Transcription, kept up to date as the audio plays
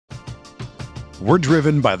We're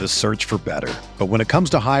driven by the search for better. But when it comes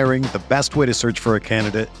to hiring, the best way to search for a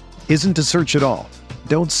candidate isn't to search at all.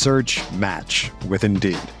 Don't search, match with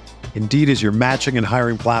Indeed. Indeed is your matching and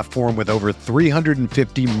hiring platform with over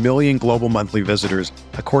 350 million global monthly visitors,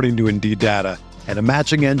 according to Indeed data, and a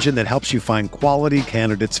matching engine that helps you find quality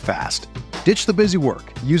candidates fast. Ditch the busy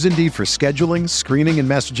work. Use Indeed for scheduling, screening, and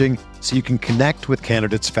messaging so you can connect with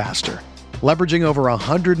candidates faster. Leveraging over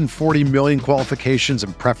 140 million qualifications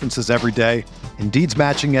and preferences every day, Indeed's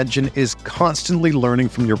matching engine is constantly learning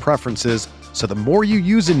from your preferences, so the more you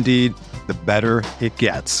use Indeed, the better it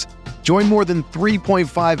gets. Join more than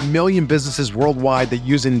 3.5 million businesses worldwide that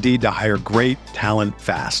use Indeed to hire great talent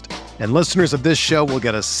fast. And listeners of this show will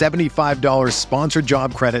get a $75 sponsored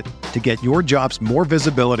job credit to get your jobs more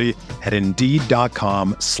visibility at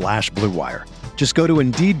Indeed.com/Blue Wire. Just go to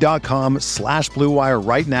Indeed.com/Blue Wire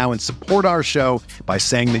right now and support our show by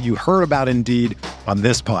saying that you heard about Indeed on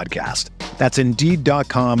this podcast. That's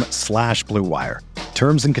Indeed.com/Blue Wire.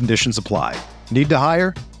 Terms and conditions apply. Need to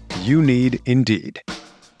hire? You need Indeed.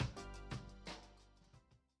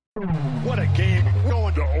 What a game,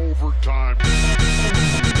 going to overtime.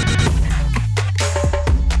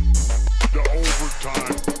 To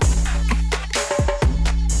overtime.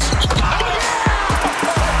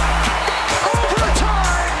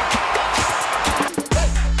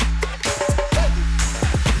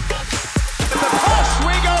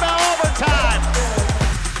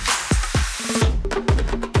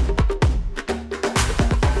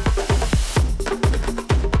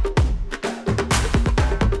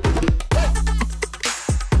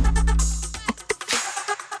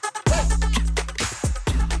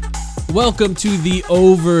 Welcome to the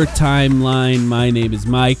Overtime Line. My name is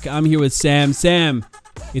Mike. I'm here with Sam. Sam,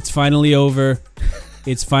 it's finally over.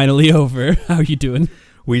 It's finally over. How are you doing?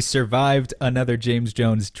 We survived another James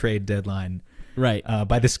Jones trade deadline. Right.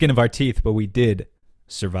 By the skin of our teeth, but we did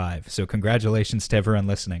survive. So congratulations to everyone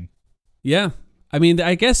listening. Yeah. I mean,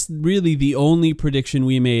 I guess really the only prediction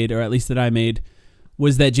we made, or at least that I made,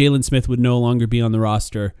 was that Jalen Smith would no longer be on the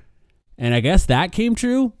roster. And I guess that came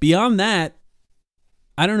true. Beyond that,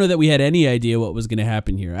 I don't know that we had any idea what was going to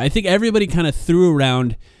happen here. I think everybody kind of threw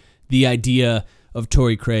around the idea of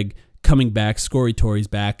Torrey Craig coming back, Scory Torrey's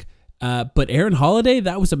back. But Aaron Holiday,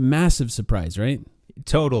 that was a massive surprise, right?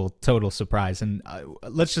 Total surprise. And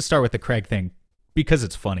let's just start with the Craig thing because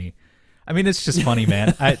it's funny. I mean, it's just funny,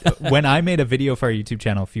 man. When I made a video for our YouTube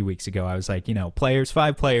channel a few weeks ago, I was like,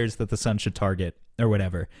 5 players that the Suns should target or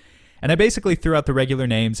whatever. And I basically threw out the regular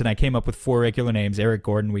names, and I came up with 4 regular names. Eric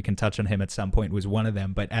Gordon, we can touch on him at some point, was one of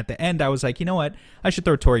them. But at the end, I was like, you know what? I should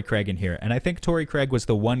throw Torrey Craig in here. And I think Torrey Craig was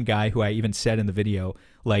the one guy who I even said in the video,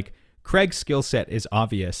 like, Craig's skill set is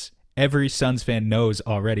obvious. Every Suns fan knows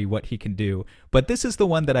already what he can do. But this is the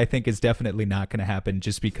one that I think is definitely not going to happen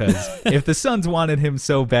just because if the Suns wanted him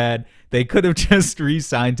so bad, they could have just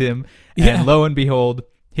re-signed him. And lo and behold,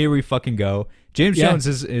 here we fucking go. James Jones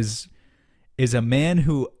is a man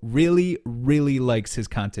who really, really likes his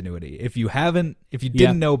continuity. If you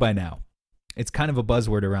didn't know by now, it's kind of a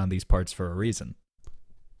buzzword around these parts for a reason.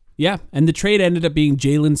 Yeah, and the trade ended up being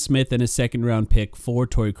Jalen Smith and a second-round pick for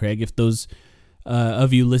Torrey Craig. If those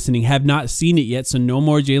of you listening have not seen it yet, so no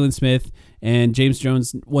more Jalen Smith, and James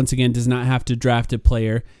Jones, once again, does not have to draft a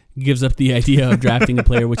player. He gives up the idea of drafting a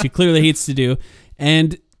player, which he clearly hates to do.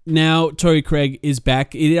 And now Torrey Craig is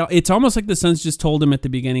back. It's almost like the Suns just told him at the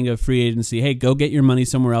beginning of free agency, hey, go get your money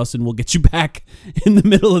somewhere else and we'll get you back in the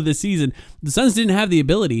middle of the season. The Suns didn't have the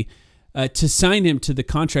ability to sign him to the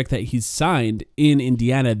contract that he's signed in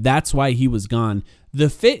Indiana. That's why he was gone. The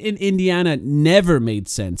fit in Indiana never made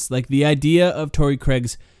sense. Like, the idea of Torrey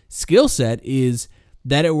Craig's skill set is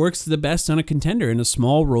that it works the best on a contender, in a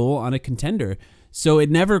small role on a contender. So it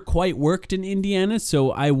never quite worked in Indiana,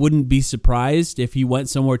 so I wouldn't be surprised if he went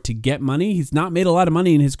somewhere to get money. He's not made a lot of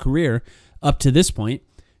money in his career up to this point.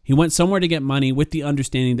 He went somewhere to get money with the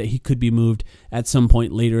understanding that he could be moved at some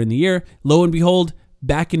point later in the year. Lo and behold,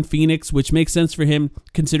 back in Phoenix, which makes sense for him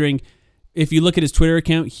considering if you look at his Twitter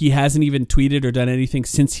account, he hasn't even tweeted or done anything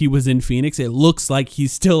since he was in Phoenix. It looks like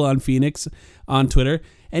he's still on Phoenix on Twitter,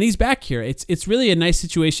 and he's back here. It's really a nice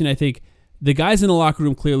situation. I think the guys in the locker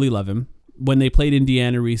room clearly love him. When they played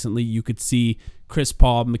Indiana recently, you could see Chris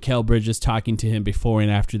Paul, Mikal Bridges talking to him before and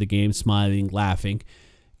after the game, smiling, laughing.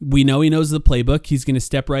 We know he knows the playbook. He's going to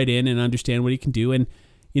step right in and understand what he can do. And,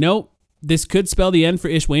 this could spell the end for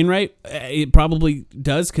Ish Wainwright. It probably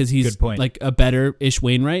does because he's like a better Ish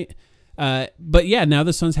Wainwright. But yeah, now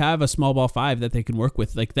the Suns have a small ball 5 that they can work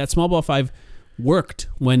with. Like, that small ball 5 worked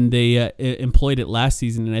when they employed it last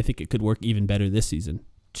season, and I think it could work even better this season.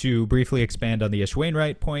 to briefly expand on the Ish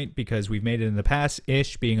Wainwright point, because we've made it in the past,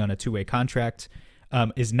 Ish being on a two-way contract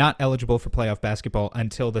is not eligible for playoff basketball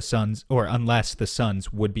until the Suns, or unless the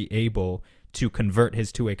Suns would be able to convert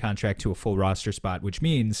his two-way contract to a full roster spot, which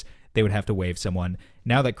means they would have to waive someone.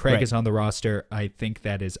 Now that Craig is on the roster, I think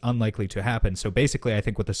that is unlikely to happen. So basically, I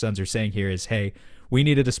think what the Suns are saying here is, hey, we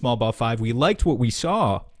needed a small ball five. We liked what we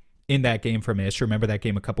saw in that game from Ish. Remember that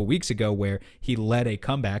game a couple weeks ago where he led a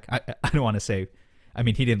comeback. I don't want to say, I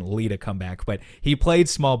mean, he didn't lead a comeback, but he played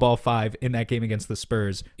small ball five in that game against the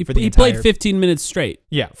Spurs. He played 15 minutes straight.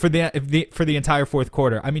 Yeah, for the entire fourth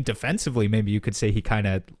quarter. I mean, defensively, maybe you could say he kind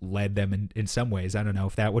of led them in some ways. I don't know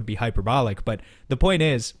if that would be hyperbolic, but the point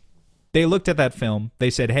is, they looked at that film. They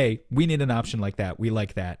said, hey, we need an option like that. We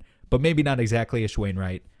like that, but maybe not exactly Ish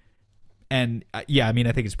Wainwright. And yeah, I mean,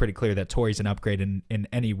 I think it's pretty clear that Torrey's an upgrade in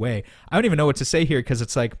any way. I don't even know what to say here, because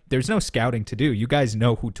it's like there's no scouting to do. You guys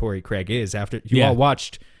know who Torrey Craig is. After you all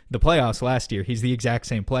watched the playoffs last year, he's the exact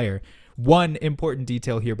same player. One important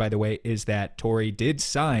detail here, by the way, is that Torrey did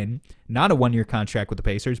sign not a 1-year contract with the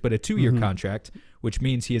Pacers, but a 2-year contract, which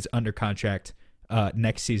means he is under contract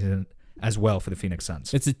next season as well for the Phoenix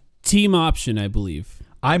Suns. It's a team option, I believe.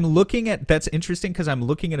 I'm looking at, that's interesting, because I'm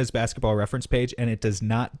looking at his basketball reference page, and it does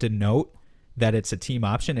not denote that it's a team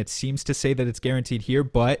option. It seems to say that it's guaranteed here,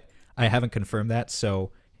 but I haven't confirmed that,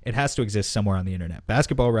 so it has to exist somewhere on the internet.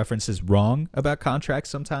 Basketball Reference is wrong about contracts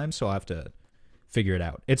sometimes, so I'll have to figure it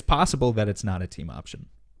out. It's possible that it's not a team option.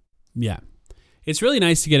 Yeah. It's really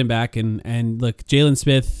nice to get him back, and look, Jalen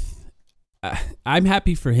Smith, I'm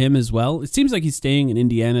happy for him as well. It seems like he's staying in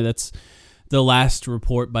Indiana. That's the last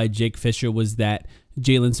report by Jake Fisher, was that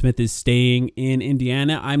Jalen Smith is staying in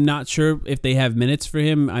Indiana. I'm not sure if they have minutes for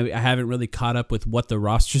him. I haven't really caught up with what the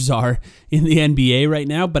rosters are in the NBA right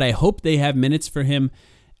now, but I hope they have minutes for him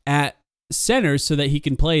at center so that he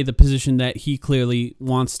can play the position that he clearly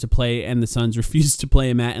wants to play, and the Suns refuse to play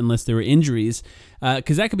him at unless there were injuries,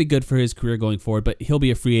 because that could be good for his career going forward. But he'll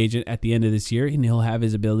be a free agent at the end of this year, and he'll have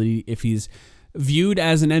his ability, if he's viewed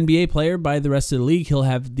as an NBA player by the rest of the league, he'll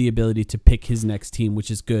have the ability to pick his next team, which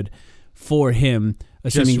is good for him,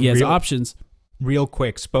 assuming he has options. Real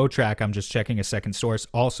quick, Spotrac, I'm just checking a second source,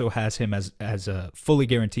 also has him as a fully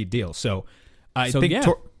guaranteed deal. So I think,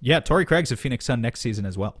 Torrey Craig's a Phoenix Sun next season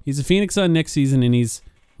as well. He's a Phoenix Sun next season, and he's,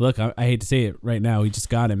 look, I hate to say it right now, he just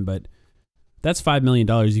got him, but that's $5 million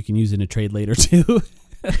you can use in a trade later too.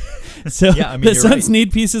 So yeah, I mean, the Suns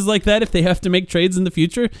need pieces like that if they have to make trades in the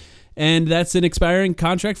future. And that's an expiring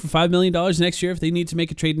contract for $5 million next year if they need to make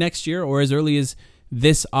a trade next year or as early as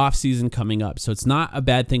this offseason coming up. So it's not a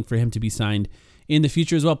bad thing for him to be signed in the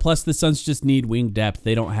future as well. Plus, the Suns just need wing depth.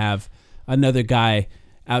 They don't have another guy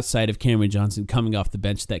outside of Cameron Johnson coming off the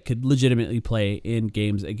bench that could legitimately play in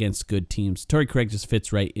games against good teams. Torrey Craig just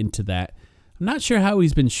fits right into that. I'm not sure how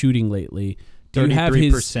he's been shooting lately.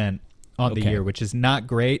 33% on the year, which is not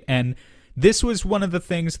great. And this was one of the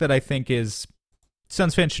things that I think is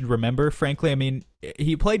Suns fans should remember, frankly. I mean,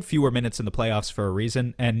 he played fewer minutes in the playoffs for a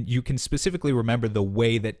reason, and you can specifically remember the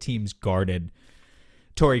way that teams guarded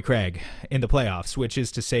Torrey Craig in the playoffs, which is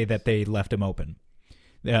to say that they left him open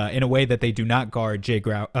in a way that they do not guard Jay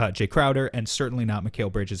Crowder and certainly not Mikal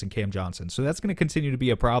Bridges and Cam Johnson. So that's going to continue to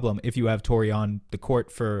be a problem if you have Torrey on the court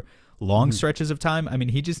for long stretches of time. I mean,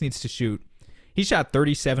 he just needs to shoot. He shot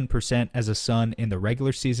 37% as a Sun in the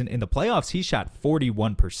regular season. In the playoffs, he shot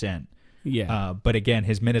 41%. Yeah. But again,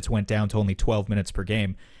 his minutes went down to only 12 minutes per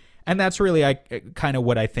game. And that's really kind of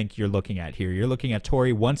what I think you're looking at here. You're looking at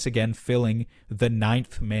Torrey once again filling the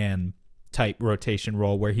 9th man type rotation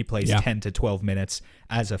role where he plays 10 to 12 minutes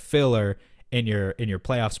as a filler in your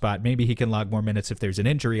playoff spot. Maybe he can log more minutes if there's an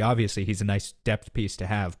injury. Obviously, he's a nice depth piece to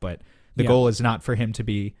have, but the goal is not for him to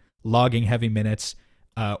be logging heavy minutes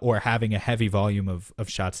or having a heavy volume of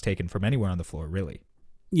shots taken from anywhere on the floor, really.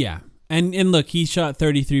 Yeah. And look, he shot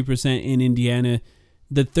 33% in Indiana.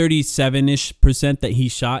 The 37-ish% that he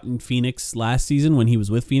shot in Phoenix last season when he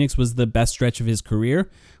was with Phoenix was the best stretch of his career,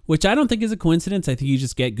 which I don't think is a coincidence. I think you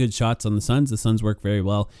just get good shots on the Suns. The Suns work very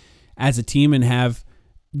well as a team and have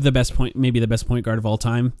maybe the best point guard of all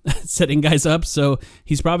time setting guys up. So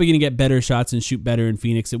he's probably going to get better shots and shoot better in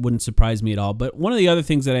Phoenix. It wouldn't surprise me at all. But one of the other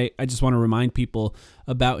things that I just want to remind people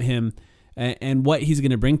about him and what he's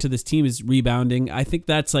going to bring to this team is rebounding. I think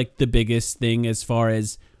that's like the biggest thing as far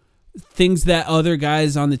as things that other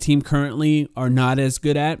guys on the team currently are not as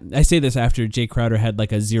good at. I say this after Jay Crowder had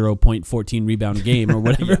like a 0.14 rebound game or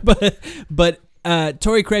whatever, but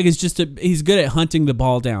Torrey Craig is he's good at hunting the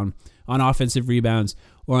ball down on offensive rebounds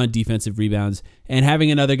or on defensive rebounds, and having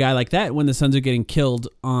another guy like that when the Suns are getting killed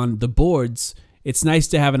on the boards it's nice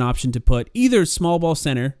to have an option to put either small ball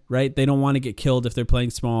center, right? They don't want to get killed if they're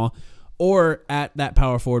playing small, or at that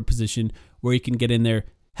power forward position where he can get in there,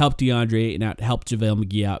 help DeAndre Ayton out, help JaVale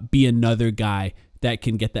McGee out, be another guy that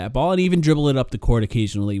can get that ball and even dribble it up the court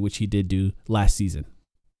occasionally, which he did do last season.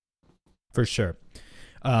 For sure.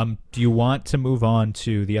 Do you want to move on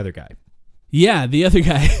to the other guy? Yeah, the other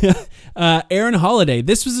guy, Aaron Holiday.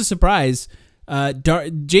 This was a surprise.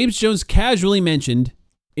 James Jones casually mentioned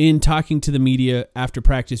in talking to the media after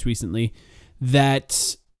practice recently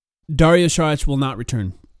that Dario Saric will not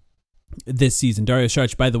return this season. Dario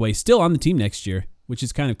Saric, by the way, still on the team next year, which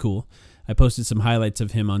is kind of cool. I posted some highlights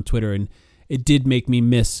of him on Twitter, and it did make me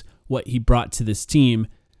miss what he brought to this team.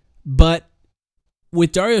 But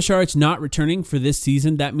with Dario Saric not returning for this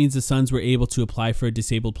season, that means the Suns were able to apply for a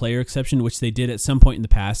disabled player exception, which they did at some point in the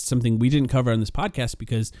past, something we didn't cover on this podcast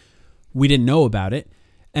because we didn't know about it.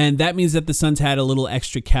 And that means that the Suns had a little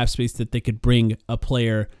extra cap space that they could bring a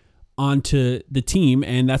player onto the team,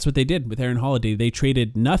 and that's what they did with Aaron Holiday. They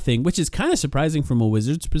traded nothing, which is kind of surprising from a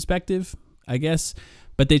Wizards perspective, I guess.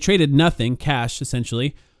 But they traded nothing, cash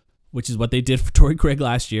essentially, which is what they did for Torrey Craig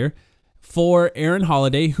last year, for Aaron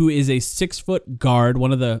Holiday, who is a 6-foot guard,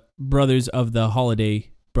 one of the brothers of the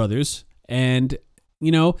Holiday brothers. And,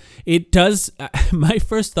 you know, it does, my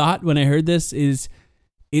first thought when I heard this is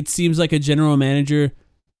it seems like a general manager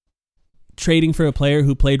trading for a player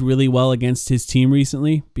who played really well against his team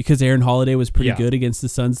recently, because Aaron Holiday was pretty good against the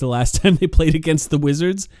Suns the last time they played against the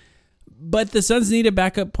Wizards. But the Suns need a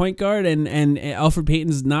backup point guard, and Elfrid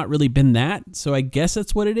Payton's not really been that. So I guess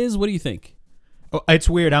that's what it is. What do you think? Oh, it's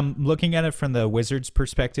weird. I'm looking at it from the Wizards'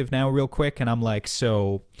 perspective now real quick, and I'm like,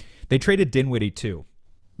 so they traded Dinwiddie too,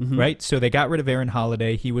 right? So they got rid of Aaron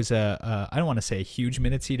Holiday. He was I don't want to say a huge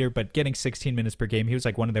minutes eater, but getting 16 minutes per game. He was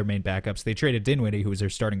like one of their main backups. They traded Dinwiddie, who was their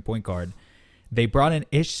starting point guard. They brought in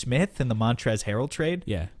Ish Smith in the Montrezl Harrell trade.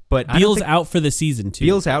 Yeah. But Beal's out for the season, too.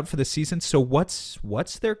 Beal's out for the season. So what's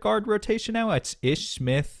their guard rotation now? It's Ish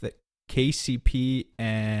Smith, KCP,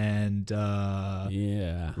 and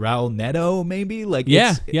Raul Neto, maybe? Like,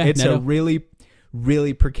 it's Neto. a really,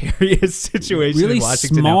 really precarious situation really in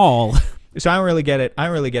Washington small. now. So I don't really get it. I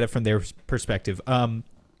don't really get it from their perspective.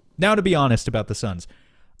 Now, to be honest about the Suns,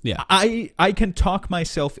 I can talk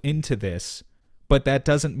myself into this, but that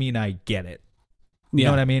doesn't mean I get it. You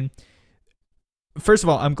know what I mean? First of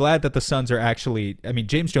all, I'm glad that the Suns are actually, I mean,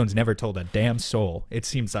 James Jones never told a damn soul, it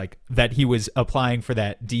seems like, that he was applying for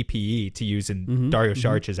that DPE to use in Dario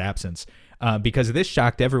Saric's absence, because this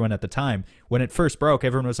shocked everyone at the time. When it first broke,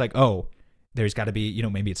 everyone was like, oh, there's got to be, you know,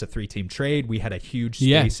 maybe it's a 3-team trade. We had a huge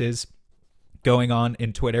spaces going on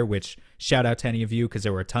in Twitter, which shout out to any of you, because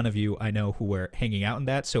there were a ton of you I know who were hanging out in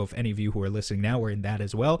that. So if any of you who are listening now were in that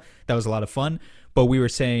as well, that was a lot of fun. But we were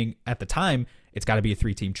saying at the time, it's got to be a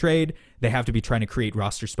 3-team trade. They have to be trying to create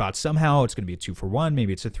roster spots somehow. It's going to be a 2-for-1.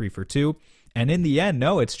 Maybe it's a 3-for-2. And in the end,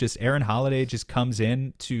 no, it's just Aaron Holiday just comes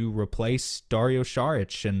in to replace Dario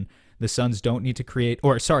Saric. And the Suns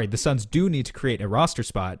the Suns do need to create a roster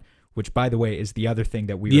spot, which, by the way, is the other thing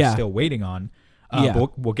that we are still waiting on.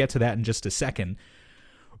 We'll get to that in just a second.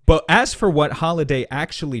 But as for what Holiday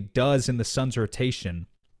actually does in the Suns rotation,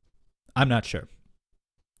 I'm not sure.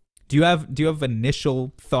 Do you have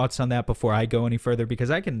initial thoughts on that before I go any further? Because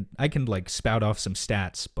I can like spout off some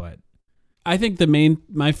stats, but I think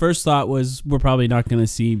my first thought was we're probably not going to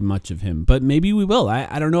see much of him, but maybe we will.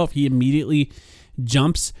 I don't know if he immediately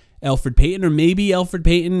jumps Elfrid Payton, or maybe Elfrid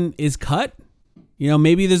Payton is cut. You know,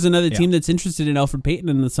 maybe there's another team that's interested in Elfrid Payton,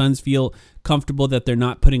 and the Suns feel comfortable that they're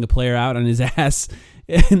not putting a player out on his ass,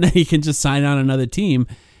 and that he can just sign on another team.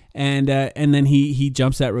 And then he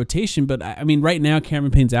jumps that rotation. But, I mean, right now,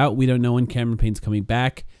 Cameron Payne's out. We don't know when Cameron Payne's coming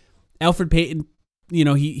back. Elfrid Payton, you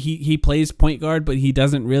know, he plays point guard, but he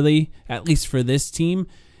doesn't really, at least for this team.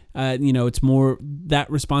 You know, it's more,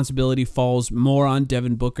 that responsibility falls more on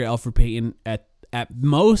Devin Booker. Elfrid Payton at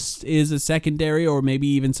most is a secondary, or maybe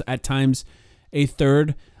even at times a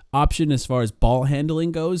third option as far as ball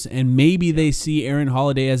handling goes. And maybe they see Aaron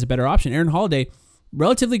Holiday as a better option. Aaron Holiday,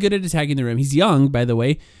 relatively good at attacking the rim. He's young, by the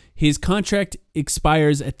way. His contract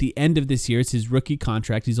expires at the end of this year. It's his rookie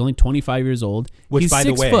contract. He's only 25 years old. Which, he's by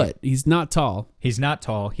the way, 6 foot. He's not tall. He's not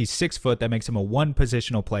tall. He's 6 foot. That makes him a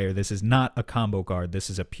one-positional player. This is not a combo guard. This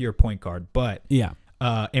is a pure point guard. But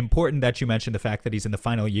important that you mentioned the fact that he's in the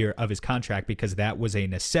final year of his contract, because that was a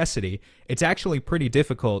necessity. It's actually pretty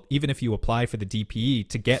difficult, even if you apply for the DPE,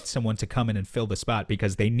 to get someone to come in and fill the spot,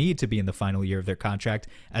 because they need to be in the final year of their contract,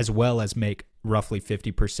 as well as make roughly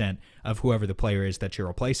 50% of whoever the player is that you're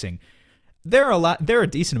replacing. there are a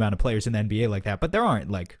decent amount of players in the NBA like that, but there aren't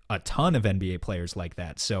like a ton of NBA players like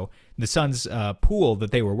that. So the Suns pool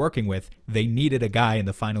that they were working with, they needed a guy in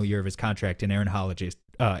the final year of his contract, and Aaron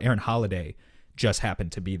Holiday just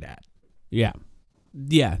happened to be that. Yeah.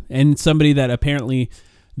 Yeah. And somebody that apparently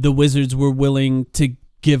the Wizards were willing to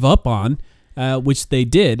give up on, which they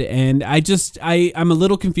did. And I'm a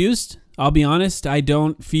little confused. I'll be honest. I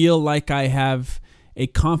don't feel like I have a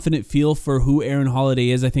confident feel for who Aaron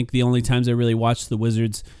Holiday is. I think the only times I really watched the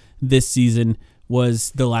Wizards this season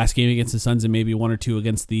was the last game against the Suns and maybe one or two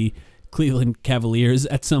against the Cleveland Cavaliers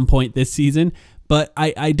at some point this season. But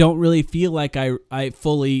I don't really feel like I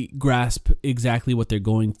fully grasp exactly what they're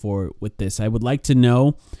going for with this. I would like to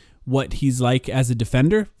know what he's like as a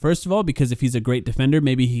defender, first of all, because if he's a great defender,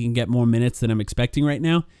 maybe he can get more minutes than I'm expecting right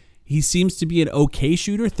now. He seems to be an okay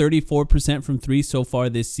shooter, 34% from three so far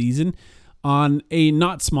this season on a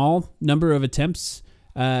not small number of attempts.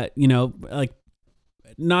 Like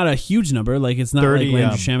not a huge number. Like it's not 30, like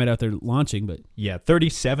Landry Shamet out there launching, but yeah,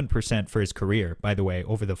 37% for his career, by the way,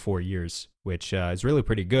 over the 4 years, which is really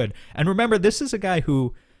pretty good. And remember, this is a guy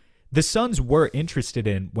who the Suns were interested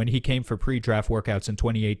in when he came for pre-draft workouts in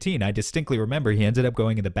 2018. I distinctly remember he ended up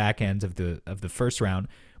going in the back end of the first round,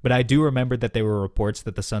 but I do remember that there were reports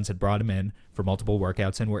that the Suns had brought him in for multiple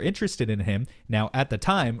workouts and were interested in him. Now, at the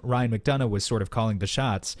time, Ryan McDonough was sort of calling the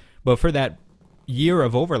shots, but for that year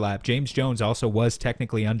of overlap, James Jones also was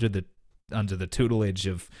technically under the tutelage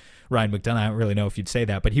of Ryan McDonough. I don't really know if you'd say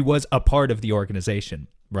that, but he was a part of the organization,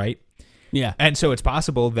 right? Yeah. And so it's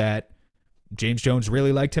possible that James Jones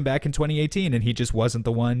really liked him back in 2018, and he just wasn't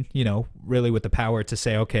the one, really with the power to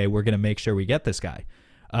say, okay, we're going to make sure we get this guy.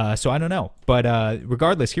 So I don't know. But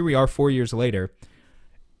regardless, here we are 4 years later.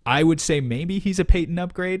 I would say maybe he's a Peyton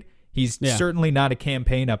upgrade. He's certainly not a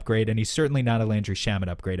campaign upgrade, and he's certainly not a Landry Shamet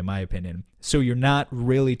upgrade, in my opinion. So you're not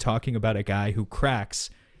really talking about a guy who cracks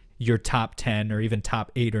your top 10 or even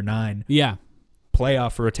top 8 or 9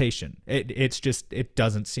 playoff rotation. It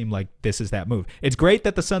doesn't seem like this is that move. It's great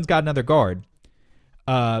that the Suns got another guard,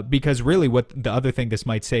 because really what the other thing this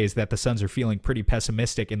might say is that the Suns are feeling pretty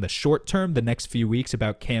pessimistic in the short term, the next few weeks,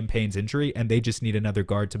 about Cam Payne's injury, and they just need another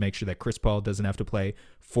guard to make sure that Chris Paul doesn't have to play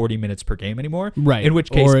 40 minutes per game anymore. Right. In which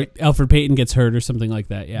case, or Elfrid Payton gets hurt or something like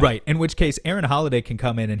that. Yeah. Right. In which case, Aaron Holiday can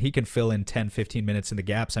come in and he can fill in 10, 15 minutes in the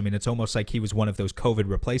gaps. I mean, it's almost like he was one of those COVID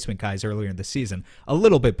replacement guys earlier in the season. A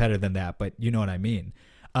little bit better than that, but you know what I mean.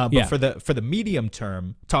 But for the medium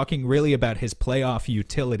term, talking really about his playoff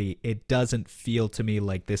utility, it doesn't feel to me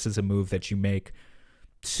like this is a move that you make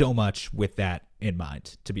so much with that in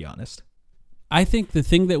mind, to be honest. I think the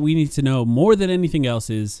thing that we need to know more than anything else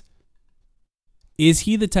is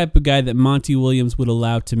he the type of guy that Monty Williams would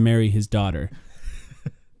allow to marry his daughter?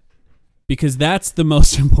 Because that's the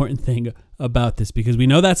most important thing about this, because we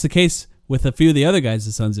know that's the case with a few of the other guys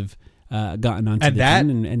the Suns have gotten onto the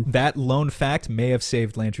team. And that lone fact may have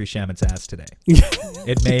saved Landry Shamet's ass today.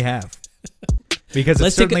 It may have. Because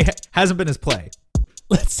it certainly hasn't been his play.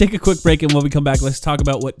 Let's take a quick break, and when we come back, let's talk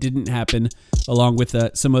about what didn't happen, along with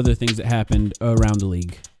some other things that happened around the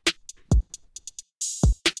league.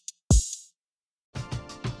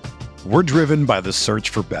 We're driven by the search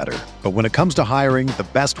for better. But when it comes to hiring, the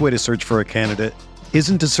best way to search for a candidate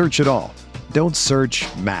isn't to search at all. Don't search,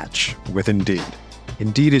 match with Indeed.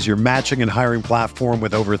 Indeed is your matching and hiring platform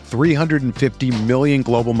with over 350 million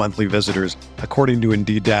global monthly visitors, according to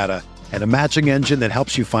Indeed data, and a matching engine that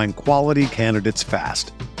helps you find quality candidates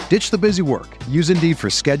fast. Ditch the busy work. Use Indeed for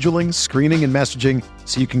scheduling, screening, and messaging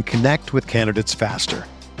so you can connect with candidates faster.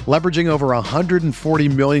 Leveraging over 140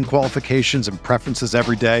 million qualifications and preferences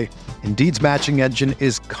every day, Indeed's matching engine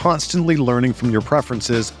is constantly learning from your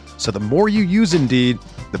preferences, so the more you use Indeed,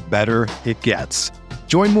 the better it gets.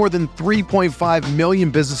 Join more than 3.5 million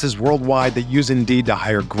businesses worldwide that use Indeed to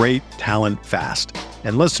hire great talent fast.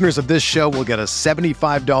 And listeners of this show will get a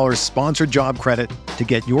 $75 sponsored job credit to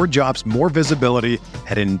get your jobs more visibility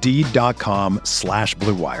at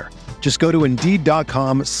Indeed.com/Blue Wire. Just go to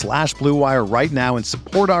Indeed.com/Blue Wire right now and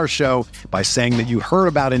support our show by saying that you heard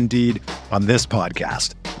about Indeed on this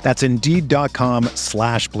podcast. That's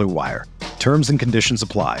Indeed.com/Blue Wire. Terms and conditions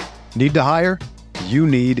apply. Need to hire? You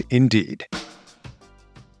need Indeed.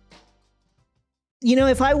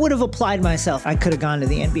 If I would have applied myself, I could have gone to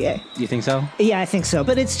the NBA. You think so? Yeah, I think so.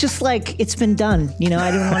 But it's just like, it's been done.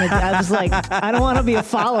 I didn't want to, I was like, I don't want to be a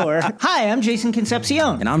follower. Hi, I'm Jason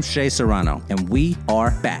Concepcion. And I'm Shea Serrano. And we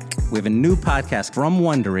are back. We have a new podcast from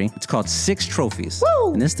Wondery. It's called Six Trophies.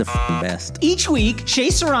 Woo! And it's the best. Each week,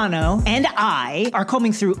 Shea Serrano and I are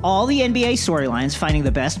combing through all the NBA storylines, finding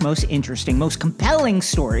the best, most interesting, most compelling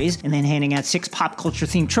stories, and then handing out 6 pop culture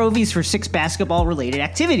themed trophies for 6 basketball related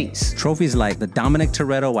activities. Trophies like the Dominic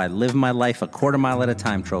Toretto I Live My Life a Quarter Mile at a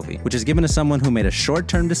Time trophy, which is given to someone who made a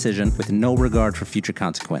short-term decision with no regard for future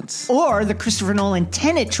consequence. Or the Christopher Nolan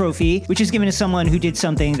Tenet trophy, which is given to someone who did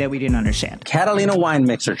something that we didn't understand. Catalina Wine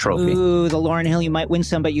Mixer trophy. Ooh, the Lauryn Hill, you might win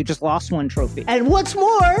some, but you just lost one trophy. And what's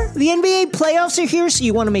more, the NBA playoffs are here, so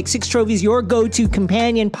you want to make 6 Trophies your go-to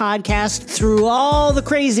companion podcast through all the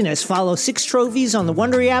craziness. Follow 6 Trophies on the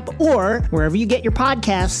Wondery app or wherever you get your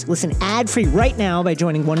podcasts. Listen ad-free right now by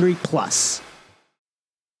joining Wondery Plus.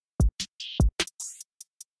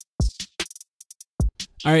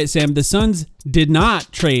 All right, Sam, the Suns did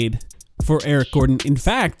not trade for Eric Gordon. In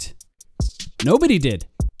fact, nobody did.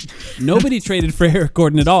 Nobody traded for Eric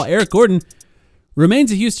Gordon at all. Eric Gordon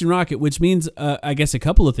remains a Houston Rocket, which means, I guess, a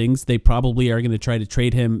couple of things. They probably are going to try to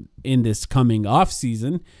trade him in this coming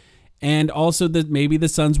offseason. And also that maybe the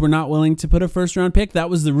Suns were not willing to put a first-round pick. That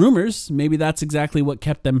was the rumors. Maybe that's exactly what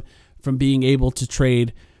kept them from being able to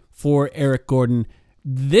trade for Eric Gordon.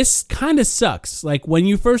 This kind of sucks. Like, when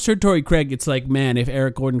you first heard Torrey Craig, it's like, man, if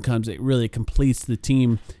Eric Gordon comes, it really completes the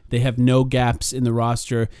team. They have no gaps in the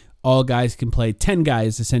roster. All guys can play. 10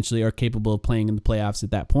 guys, essentially, are capable of playing in the playoffs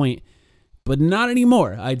at that point. But not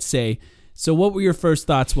anymore, I'd say. So what were your first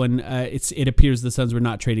thoughts when it appears the Suns were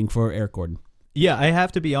not trading for Eric Gordon? Yeah, I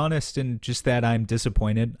have to be honest in just that I'm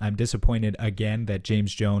disappointed. I'm disappointed again that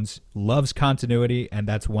James Jones loves continuity, and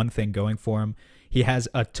that's one thing going for him. He has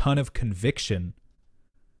a ton of conviction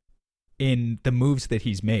in the moves that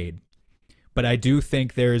he's made. But I do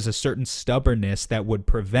think there is a certain stubbornness that would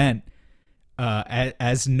prevent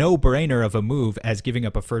as no-brainer of a move as giving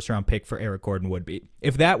up a first-round pick for Eric Gordon would be.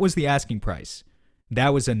 If that was the asking price,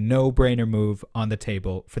 that was a no-brainer move on the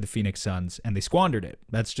table for the Phoenix Suns, and they squandered it.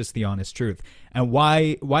 That's just the honest truth. And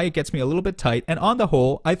why it gets me a little bit tight, and on the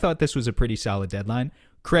whole, I thought this was a pretty solid deadline.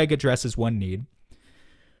 Craig addresses one need.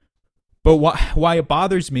 But why it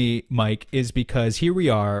bothers me, Mike, is because here we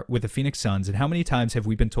are with the Phoenix Suns, and how many times have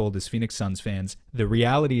we been told as Phoenix Suns fans the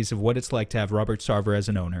realities of what it's like to have Robert Sarver as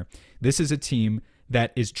an owner? This is a team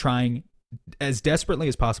that is trying as desperately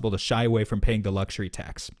as possible to shy away from paying the luxury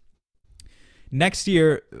tax. Next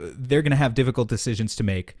year, they're going to have difficult decisions to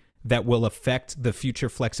make that will affect the future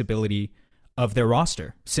flexibility of their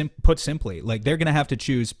roster. Put simply, like, they're going to have to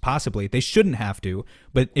choose, possibly, they shouldn't have to,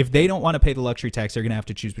 but if they don't want to pay the luxury tax, they're going to have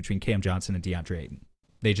to choose between Cam Johnson and DeAndre Ayton.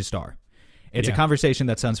 They just are. It's a conversation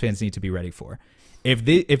that Suns fans need to be ready for. If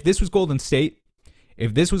this was Golden State,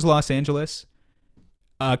 if this was Los Angeles,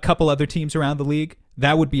 a couple other teams around the league,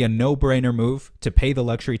 that would be a no-brainer move to pay the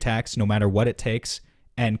luxury tax no matter what it takes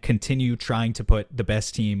and continue trying to put the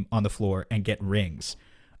best team on the floor and get rings.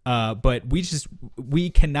 But we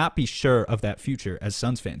cannot be sure of that future as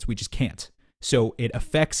Suns fans. We just can't. So it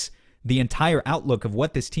affects the entire outlook of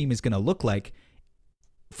what this team is going to look like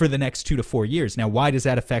for the next 2 to 4 years. Now, why does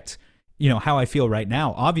that affect, how I feel right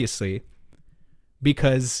now? Obviously,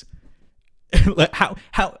 because how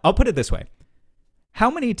I'll put it this way. How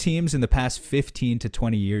many teams in the past 15 to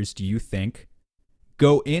 20 years do you think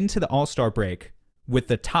go into the All-Star break with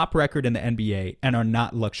the top record in the NBA and are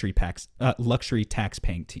not luxury tax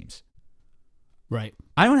paying teams? Right.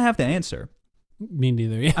 I don't have the answer. Me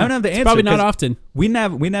neither. Yeah. I don't have the answer. Probably not often. We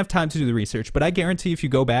didn't have time to do the research, but I guarantee if you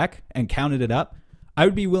go back and counted it up, I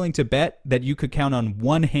would be willing to bet that you could count on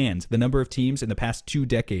one hand the number of teams in the past 2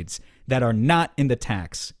 decades that are not in the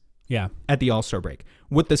tax at the All-Star break.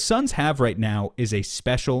 What the Suns have right now is a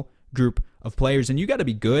special group of players, and you got to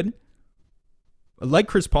be good. Like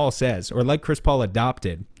Chris Paul says, or like Chris Paul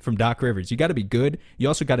adopted from Doc Rivers, you got to be good. You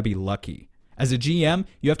also got to be lucky. As a GM,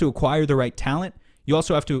 you have to acquire the right talent. You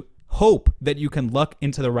also have to hope that you can luck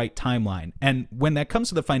into the right timeline. And when that comes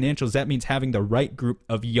to the financials, that means having the right group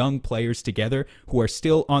of young players together who are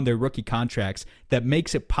still on their rookie contracts that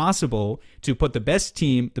makes it possible to put the best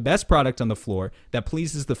team, the best product on the floor that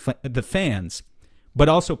pleases the fans, but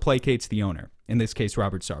also placates the owner, in this case,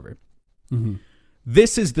 Robert Sarver. Mm-hmm.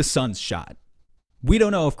 This is the Suns' shot. We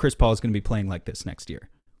don't know if Chris Paul is going to be playing like this next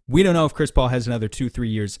year. We don't know if Chris Paul has another 2-3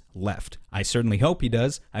 years left. I certainly hope he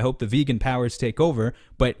does. I hope the vegan powers take over,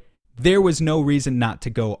 but there was no reason not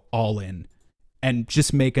to go all in and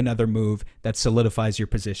just make another move that solidifies your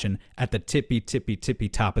position at the tippy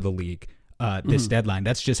top of the league this deadline.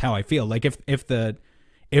 That's just how I feel. Like if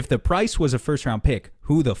the price was a first round pick,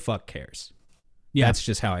 who the fuck cares? Yeah. That's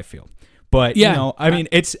just how I feel. But Yeah. you know, I mean,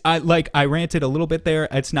 I ranted a little bit there.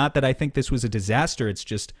 It's not that I think this was a disaster. It's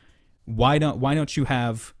just why don't you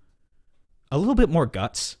have a little bit more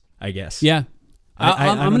guts, I guess. Yeah.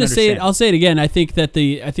 I'm going to say it. I'll say it again. I think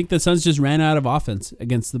the Suns just ran out of offense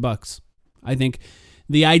against the Bucks. I think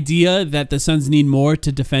the idea that the Suns need more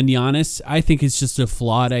to defend Giannis, I think it's just a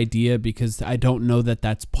flawed idea because I don't know that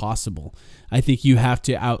that's possible. I think you have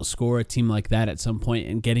to outscore a team like that at some point,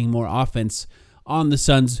 and getting more offense on the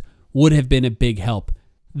Suns would have been a big help.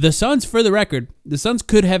 The Suns, for the record, the Suns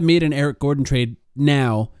could have made an Eric Gordon trade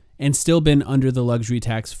now and still been under the luxury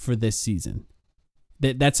tax for this season.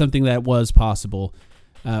 That's something that was possible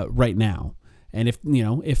right now. And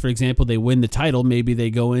if for example, they win the title, maybe they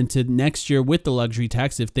go into next year with the luxury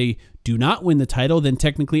tax. If they do not win the title, then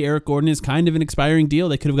technically Eric Gordon is kind of an expiring deal.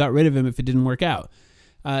 They could have got rid of him if it didn't work out.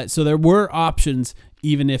 So there were options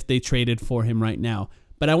even if they traded for him right now.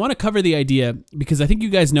 But I want to cover the idea because I think you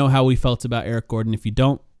guys know how we felt about Eric Gordon. If you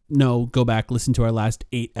don't know, go back, listen to our last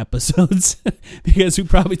 8 episodes because we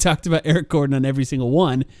probably talked about Eric Gordon on every single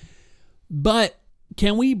one. But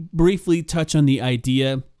can we briefly touch on the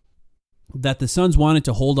idea that the Suns wanted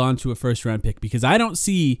to hold on to a first-round pick? Because I don't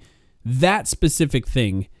see that specific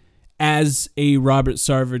thing as a Robert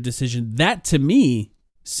Sarver decision. That, to me,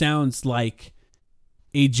 sounds like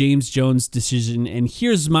a James Jones decision. And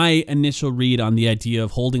here's my initial read on the idea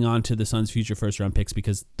of holding on to the Suns' future first-round picks,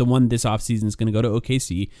 because the one this offseason is going to go to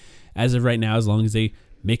OKC as of right now, as long as they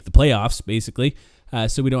make the playoffs, basically.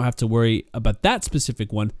 So we don't have to worry about that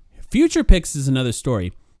specific one. Future picks is another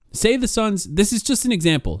story. Say the Suns, this is just an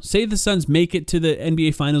example. Say the Suns make it to the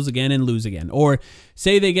NBA Finals again and lose again. Or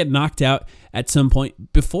say they get knocked out at some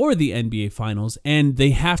point before the NBA Finals and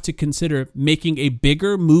they have to consider making a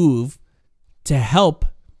bigger move to help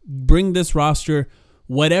bring this roster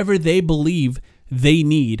whatever they believe they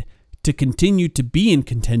need to continue to be in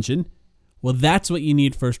contention. Well, that's what you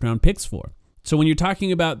need first-round picks for. So when you're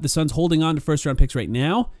talking about the Suns holding on to first-round picks right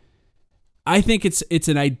now, I think it's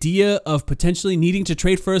an idea of potentially needing to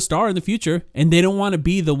trade for a star in the future, and they don't want to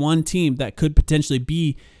be the one team that could potentially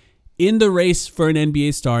be in the race for an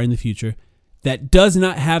NBA star in the future that does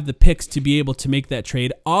not have the picks to be able to make that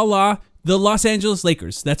trade, a la the Los Angeles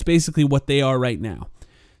Lakers. That's basically what they are right now.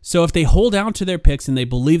 So if they hold on to their picks and they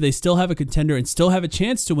believe they still have a contender and still have a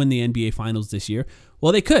chance to win the NBA Finals this year,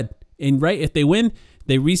 well, they could. And right, if they win,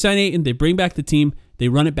 they re-sign Ayton, they bring back the team, they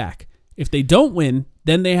run it back. If they don't win,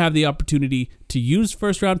 then they have the opportunity to use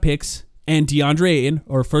first-round picks and DeAndre Ayton,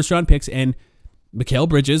 or first-round picks and Mikal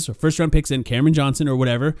Bridges, or first-round picks and Cameron Johnson, or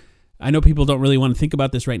whatever. I know people don't really want to think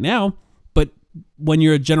about this right now, but when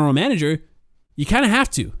you're a general manager, you kind of have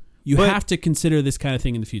to. You have to consider this kind of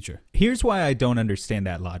thing in the future. Here's why I don't understand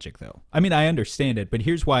that logic, though. I mean, I understand it, but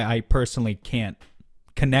here's why I personally can't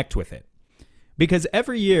connect with it. Because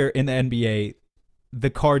every year in the NBA,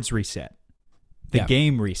 the cards reset. The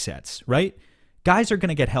game resets, right? Guys are going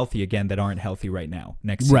to get healthy again that aren't healthy right now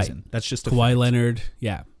next season. That's just a Kawhi fact. Leonard,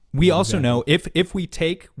 yeah. We also know if we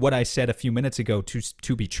take what I said a few minutes ago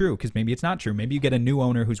to be true, because maybe it's not true. Maybe you get a new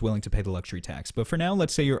owner who's willing to pay the luxury tax. But for now,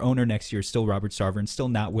 let's say your owner next year is still Robert Sarver and still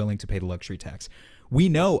not willing to pay the luxury tax. We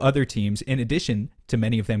know other teams, in addition to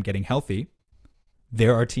many of them getting healthy,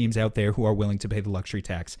 there are teams out there who are willing to pay the luxury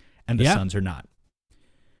tax, and the Suns are not.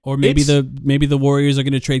 Or maybe the Warriors are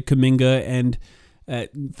going to trade Kuminga and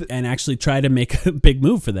actually try to make a big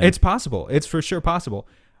move for them. It's possible. It's for sure possible.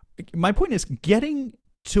 My point is, getting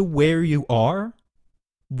to where you are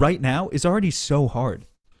right now is already so hard.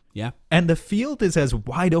 Yeah. And the field is as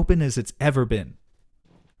wide open as it's ever been.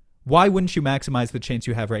 Why wouldn't you maximize the chance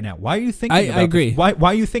you have right now? Why are you thinking about I agree. This?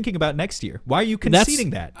 Why are you thinking about next year? Why are you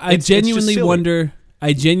conceding that? I genuinely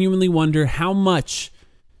wonder how much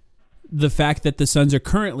the fact that the Suns are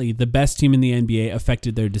currently the best team in the NBA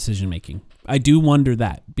affected their decision making. I do wonder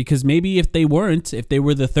that, because maybe if they were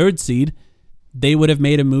the third seed, they would have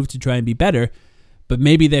made a move to try and be better. But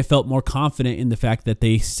maybe they felt more confident in the fact that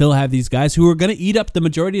they still have these guys who are going to eat up the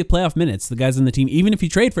majority of playoff minutes, the guys on the team. Even if you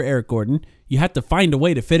trade for Eric Gordon, you have to find a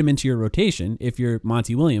way to fit him into your rotation if you're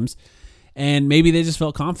Monty Williams. And maybe they just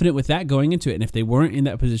felt confident with that going into it. And if they weren't in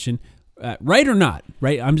that position, right or not,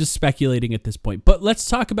 right? I'm just speculating at this point. But let's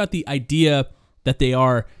talk about the idea that they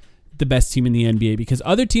are the best team in the NBA, because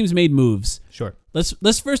other teams made moves. Sure.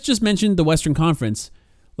 Let's first just mention the Western Conference.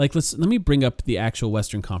 Let me bring up the actual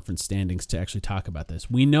Western Conference standings to actually talk about this.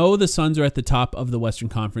 We know the Suns are at the top of the Western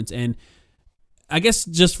Conference, and I guess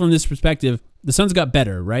just from this perspective, the Suns got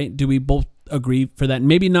better, right? Do we both agree for that?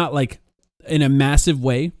 Maybe not like in a massive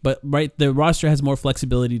way, but right, the roster has more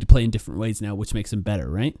flexibility to play in different ways now, which makes them better,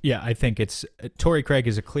 right? Yeah, I think it's Torrey Craig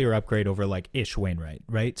is a clear upgrade over like Ish Wainwright,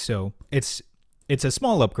 right? So it's a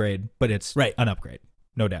small upgrade, but it's an upgrade,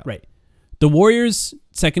 no doubt. Right. The Warriors,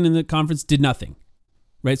 second in the conference, did nothing,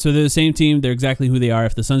 right? So they're the same team. They're exactly who they are.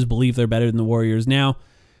 If the Suns believe they're better than the Warriors now,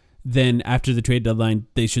 then after the trade deadline,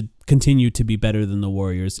 they should continue to be better than the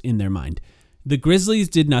Warriors in their mind. The Grizzlies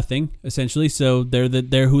did nothing, essentially, so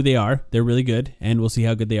they're who they are. They're really good, and we'll see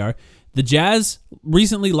how good they are. The Jazz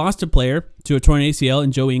recently lost a player to a torn ACL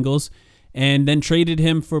in Joe Ingles, and then traded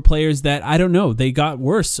him for players that, I don't know, they got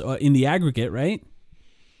worse in the aggregate, right?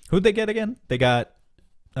 Who'd they get again? They got...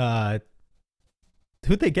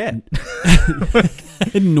 who'd they get?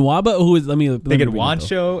 Nwaba, who is... Let me they get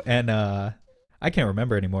Juancho and... I can't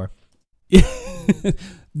remember anymore.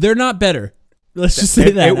 They're not better. Let's just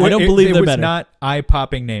say that. I don't believe they're better. It was not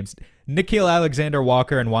eye-popping names. Nikhil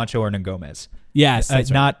Alexander-Walker and Juancho Hernan-Gomez. Yes, that's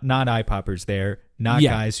right. Not eye-poppers there. Not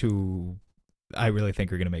guys who I really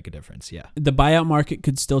think are going to make a difference, yeah. The buyout market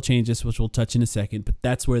could still change this, which we'll touch in a second, but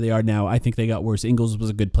that's where they are now. I think they got worse. Ingles was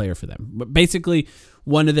a good player for them. But basically,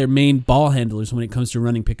 one of their main ball handlers when it comes to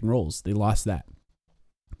running pick and rolls. They lost that.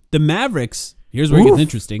 The Mavericks, here's where it gets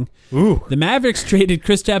interesting. The Mavericks traded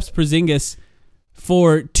Kristaps Porzingis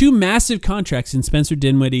for two massive contracts in Spencer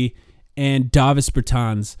Dinwiddie and Davis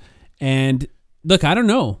Bertans. And look, I don't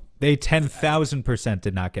know. They 10,000%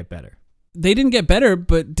 did not get better. They didn't get better,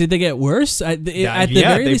 but did they get worse? At the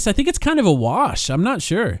very least, I think it's kind of a wash. I'm not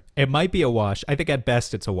sure. It might be a wash. I think at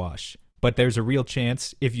best it's a wash. But there's a real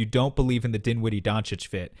chance if you don't believe in the Dinwiddie-Doncic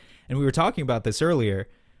fit. And we were talking about this earlier.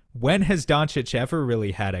 When has Doncic ever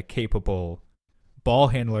really had a capable ball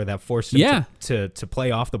handler that forced him to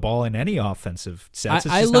play off the ball in any offensive sense?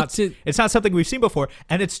 It's not something we've seen before,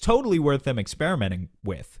 and it's totally worth them experimenting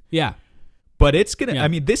with. Yeah. But it's going to, I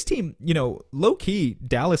mean, this team, low key,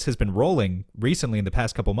 Dallas has been rolling recently in the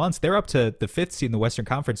past couple months. They're up to the 5th seed in the Western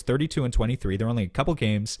Conference, 32-23. They're only a couple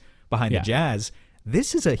games behind the Jazz.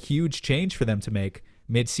 This is a huge change for them to make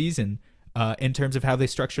mid-season in terms of how they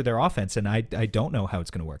structure their offense, and I don't know how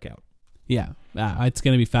it's going to work out. Yeah, it's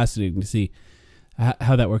going to be fascinating to see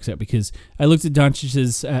how that works out, because I looked at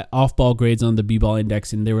Doncic's off-ball grades on the B-ball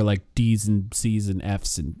index, and they were like D's and C's and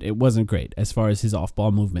F's, and it wasn't great as far as his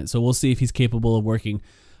off-ball movement. So we'll see if he's capable of working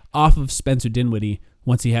off of Spencer Dinwiddie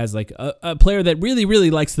once he has like a player that really,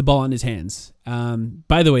 really likes the ball in his hands.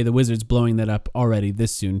 By the way, the Wizards blowing that up already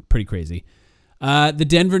this soon. Pretty crazy. The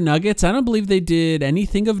Denver Nuggets, I don't believe they did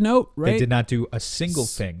anything of note, right? They did not do a single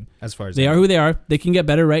thing as far as they are who they are. They can get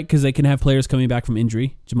better, right? Because they can have players coming back from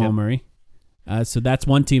injury. Jamal Murray. So that's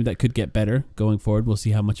one team that could get better going forward. We'll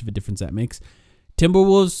see how much of a difference that makes.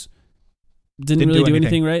 Timberwolves didn't really do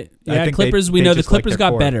anything, right? Yeah, Clippers, we know the Clippers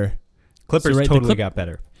got better. Clippers totally got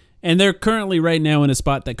better. And they're currently right now in a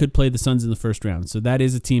spot that could play the Suns in the first round. So that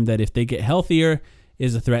is a team that if they get healthier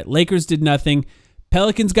is a threat. Lakers did nothing.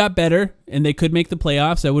 Pelicans got better, and they could make the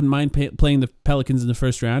playoffs. I wouldn't mind playing the Pelicans in the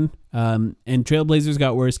first round. And Trailblazers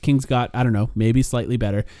got worse. Kings got, I don't know, maybe slightly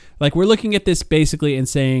better. Like, we're looking at this basically and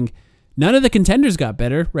saying none of the contenders got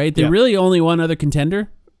better, right? There's really only one other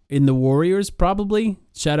contender in the Warriors, probably.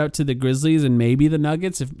 Shout out to the Grizzlies and maybe the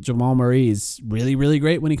Nuggets if Jamal Murray is really, really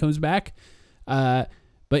great when he comes back. But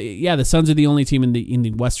yeah, the Suns are the only team in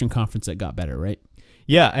the Western Conference that got better, right?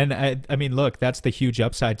 Yeah, and I mean, look, that's the huge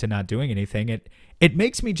upside to not doing anything. It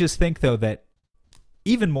makes me just think, though, that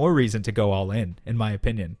even more reason to go all in my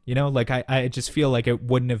opinion. Like I just feel like it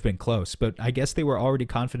wouldn't have been close, but I guess they were already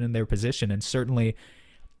confident in their position, and certainly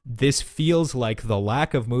this feels like the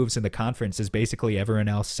lack of moves in the conference is basically everyone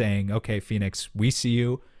else saying, okay, Phoenix, we see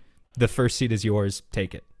you. The first seed is yours.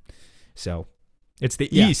 Take it. So it's the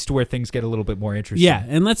East where things get a little bit more interesting. Yeah,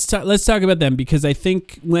 and let's talk about them, because I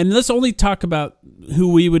think let's only talk about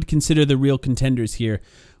who we would consider the real contenders here,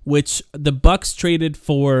 which the Bucks traded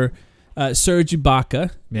for Serge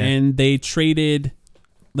Ibaka, and they traded,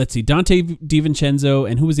 let's see, Dante DiVincenzo,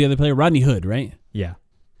 and who was the other player? Rodney Hood, right? Yeah.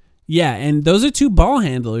 Yeah, and those are two ball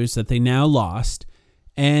handlers that they now lost,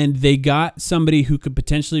 and they got somebody who could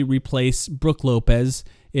potentially replace Brook Lopez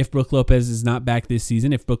if Brook Lopez is not back this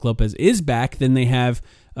season. If Brook Lopez is back, then they have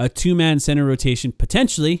a two-man center rotation,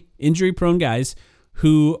 potentially injury-prone guys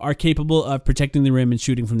who are capable of protecting the rim and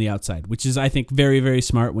shooting from the outside, which is, I think, very, very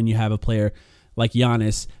smart when you have a player like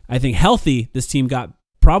Giannis. I think healthy, this team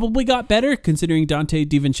probably got better, considering Dante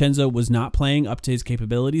DiVincenzo was not playing up to his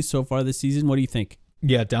capabilities so far this season. What do you think?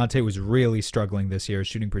 Yeah, Dante was really struggling this year.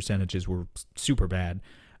 Shooting percentages were super bad.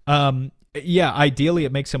 Yeah, ideally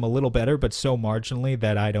it makes him a little better, but so marginally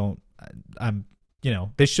that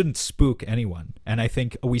they shouldn't spook anyone. And I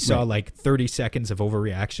think we saw like 30 seconds of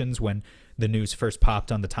overreactions when the news first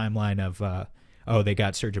popped on the timeline of, they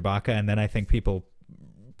got Serge Ibaka, and then I think people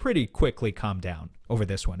pretty quickly calmed down over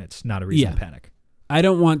this one. It's not a reason to panic. I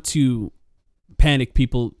don't want to panic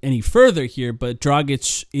people any further here, but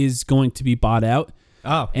Dragic is going to be bought out.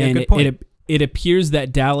 Oh, yeah, and good point. It appears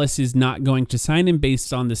that Dallas is not going to sign him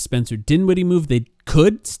based on the Spencer Dinwiddie move. They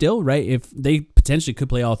could still, right? If they potentially could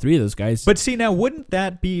play all three of those guys. But see, now wouldn't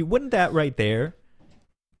that right there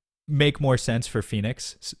make more sense for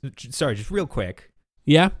Phoenix? Sorry, just real quick.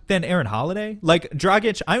 Yeah. Than Aaron Holiday? Like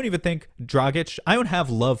Dragic, I don't have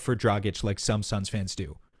love for Dragic like some Suns fans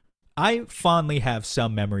do. I fondly have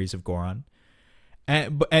some memories of Goran.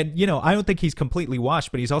 And you know, I don't think he's completely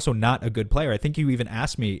washed, but he's also not a good player. I think you even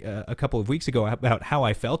asked me a couple of weeks ago about how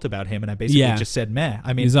I felt about him, and I basically just said meh.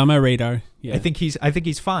 I mean, he's on my radar. Yeah. I think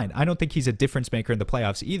he's fine. I don't think he's a difference maker in the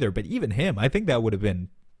playoffs either, but even him, I think that would have been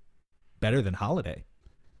better than Holiday.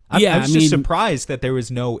 I was just surprised that there was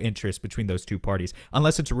no interest between those two parties,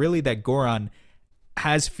 unless it's really that Goran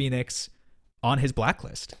has Phoenix on his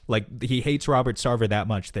blacklist. Like he hates Robert Sarver that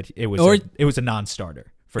much that it was a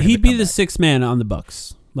non-starter. He'd be the sixth man on the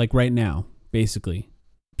Bucks, like right now, basically.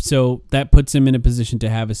 So that puts him in a position to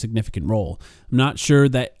have a significant role. I'm not sure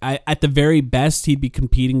that at the very best he'd be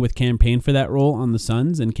competing with Campaign for that role on the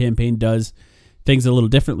Suns, and Campaign does things a little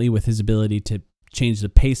differently with his ability to change the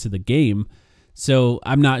pace of the game. So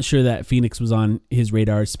I'm not sure that Phoenix was on his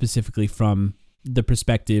radar specifically from the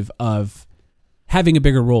perspective of having a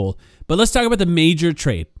bigger role. But let's talk about the major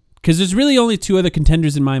trade. Because there's really only two other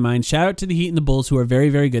contenders in my mind. Shout out to the Heat and the Bulls, who are very,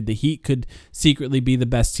 very good. The Heat could secretly be the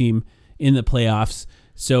best team in the playoffs,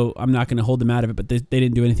 so I'm not going to hold them out of it, but they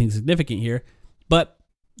didn't do anything significant here. But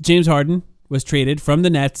James Harden was traded from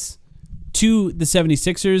the Nets to the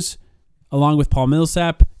 76ers, along with Paul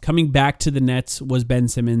Millsap. Coming back to the Nets was Ben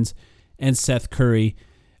Simmons and Seth Curry.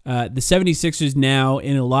 The 76ers now,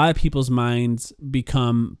 in a lot of people's minds,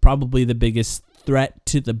 become probably the biggest threat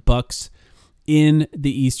to the Bucks in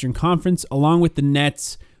the Eastern Conference, along with the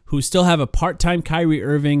Nets, who still have a part-time Kyrie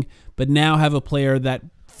Irving, but now have a player that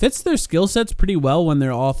fits their skill sets pretty well when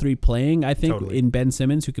they're all three playing, I think, in Ben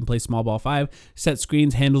Simmons, who can play small ball 5, set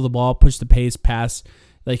screens, handle the ball, push the pace, pass.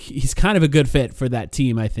 Like, he's kind of a good fit for that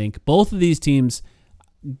team, I think. Both of these teams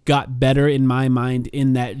got better in my mind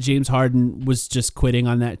in that James Harden was just quitting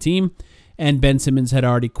on that team, and Ben Simmons had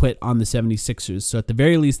already quit on the 76ers. So at the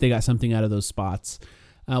very least, they got something out of those spots.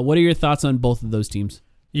 What are your thoughts on both of those teams?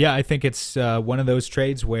 Yeah, I think it's one of those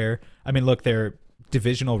trades where, I mean, look, they're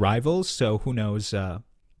divisional rivals, so who knows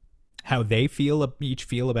how they each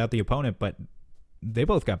feel about the opponent, but they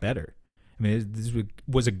both got better. I mean, this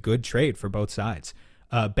was a good trade for both sides.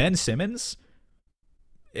 Ben Simmons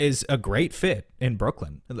is a great fit in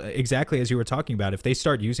Brooklyn, exactly as you were talking about. If they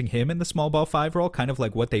start using him in the small ball 5 role, kind of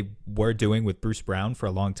like what they were doing with Bruce Brown for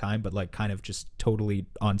a long time, but like kind of just totally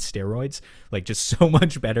on steroids, like just so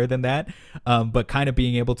much better than that. But kind of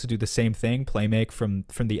being able to do the same thing, play make from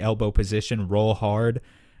the elbow position, roll hard,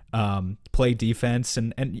 play defense,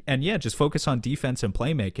 and yeah, just focus on defense and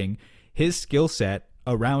playmaking. His skill set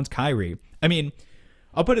around Kyrie. I mean,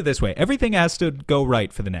 I'll put it this way. Everything has to go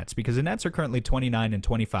right for the Nets because the Nets are currently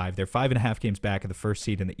 29-25. They're 5.5 games back of the first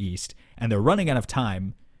seed in the East, and they're running out of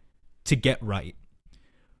time to get right.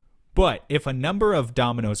 But if a number of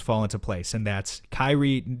dominoes fall into place, and that's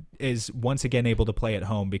Kyrie is once again able to play at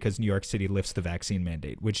home because New York City lifts the vaccine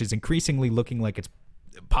mandate, which is increasingly looking like it's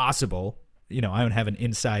possible. You know, I don't have an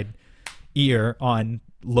inside ear on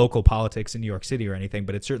local politics in New York City or anything,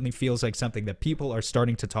 but it certainly feels like something that people are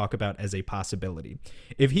starting to talk about as a possibility.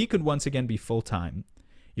 If he could once again be full-time,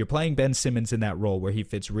 you're playing Ben Simmons in that role where he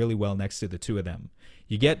fits really well next to the two of them.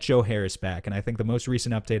 You get Joe Harris back, and I think the most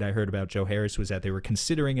recent update I heard about Joe Harris was that they were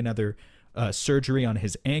considering another surgery on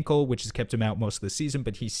his ankle, which has kept him out most of the season,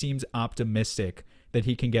 but he seems optimistic that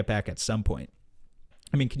he can get back at some point.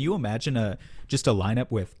 I mean, can you imagine just a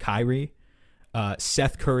lineup with Kyrie,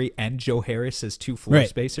 Seth Curry, and Joe Harris as two floor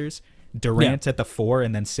spacers, Durant at the 4,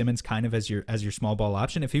 and then Simmons kind of as your small ball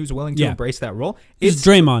option? If he was willing to embrace that role, it's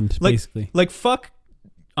Draymond, basically. Like fuck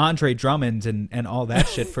Andre Drummond and all that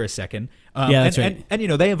shit for a second. That's right. And you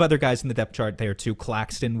know, they have other guys in the depth chart there too.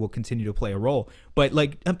 Claxton will continue to play a role, but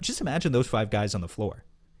like just imagine those 5 guys on the floor.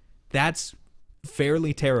 That's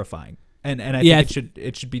fairly terrifying, and I think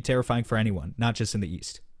it should be terrifying for anyone, not just in the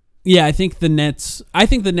East. Yeah, I think the Nets are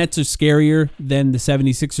scarier than the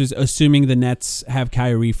 76ers, assuming the Nets have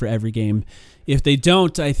Kyrie for every game. If they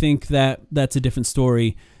don't, I think that's a different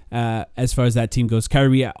story as far as that team goes.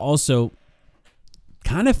 Kyrie also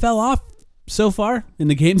kind of fell off so far in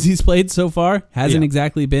the games he's played so far. Hasn't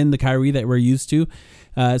exactly been the Kyrie that we're used to.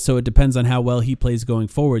 So it depends on how well he plays going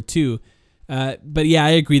forward too. But yeah, I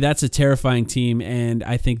agree. That's a terrifying team, and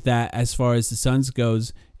I think that as far as the Suns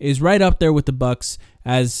goes, is right up there with the Bucks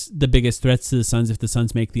as the biggest threats to the Suns if the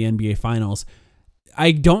Suns make the NBA Finals.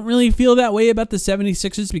 I don't really feel that way about the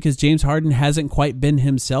 76ers because James Harden hasn't quite been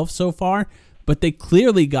himself so far, but they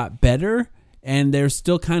clearly got better, and they're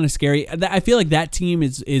still kind of scary. I feel like that team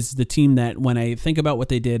is the team that when I think about what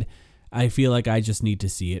they did, I feel like I just need to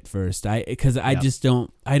see it first. I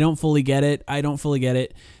don't fully get it. I don't fully get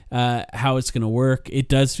it how it's going to work. It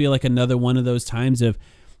does feel like another one of those times of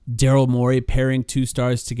Daryl Morey pairing two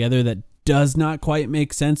stars together that does not quite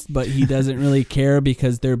make sense, but he doesn't really care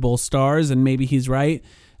because they're both stars, and maybe he's right.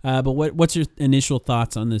 But what's your initial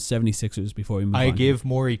thoughts on the 76ers before we move on? I give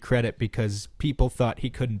Morey credit because people thought he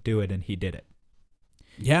couldn't do it, and he did it.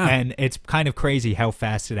 Yeah. And it's kind of crazy how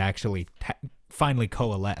fast it actually finally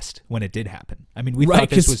coalesced when it did happen. I mean, we thought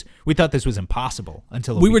this was impossible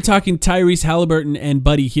until we were talking Tyrese Halliburton and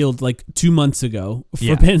Buddy Hield like 2 months ago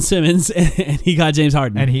for Ben Simmons, and he got James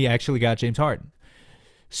Harden. And he actually got James Harden.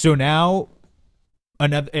 So now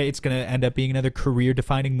it's going to end up being another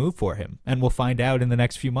career-defining move for him, and we'll find out in the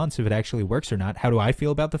next few months if it actually works or not. How do I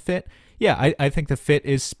feel about the fit? Yeah, I think the fit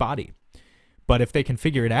is spotty. But if they can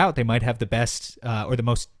figure it out, they might have the best or the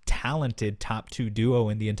most talented top two duo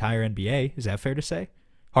in the entire NBA. Is that fair to say?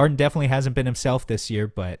 Harden definitely hasn't been himself this year,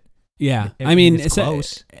 but yeah, I mean, it's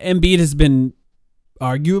close. Embiid has been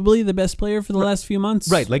arguably the best player for the last few months.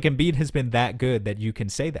 Right, like Embiid has been that good that you can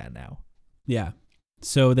say that now. Yeah.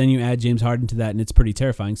 So then you add James Harden to that, and it's pretty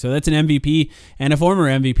terrifying. So that's an MVP and a former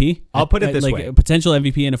MVP. I'll put it this way. A potential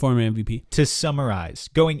MVP and a former MVP. To summarize,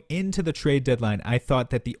 going into the trade deadline, I thought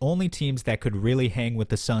that the only teams that could really hang with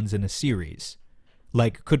the Suns in a series,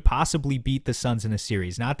 like could possibly beat the Suns in a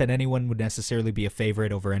series, not that anyone would necessarily be a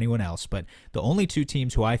favorite over anyone else, but the only two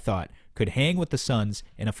teams who I thought could hang with the Suns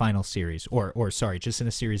in a final series, or just in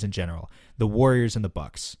a series in general, the Warriors and the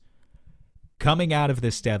Bucks. Coming out of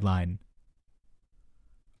this deadline,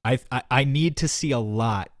 I need to see a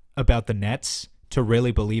lot about the Nets to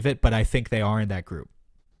really believe it, but I think they are in that group.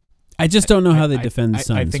 I just don't know how they defend the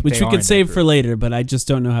Suns, which we could save for later, but I just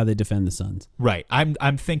don't know how they defend the Suns. Right.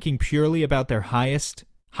 I'm thinking purely about their highest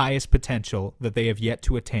potential that they have yet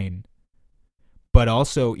to attain, but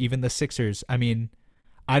also even the Sixers. I mean,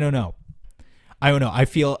 I don't know. I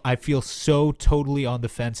feel so totally on the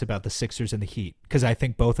fence about the Sixers and the Heat because I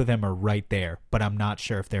think both of them are right there, but I'm not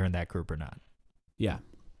sure if they're in that group or not. Yeah.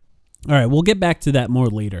 All right, we'll get back to that more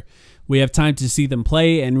later. We have time to see them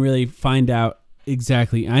play and really find out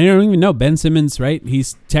exactly. I don't even know. Ben Simmons, right? He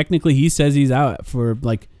says he's out for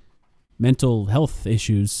like mental health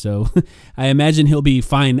issues. So I imagine he'll be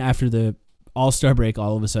fine after the All-Star break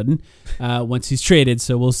all of a sudden once he's traded.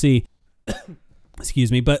 So we'll see.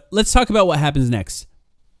 Excuse me. But let's talk about what happens next.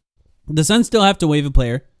 The Suns still have to waive a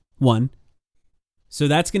player, one. So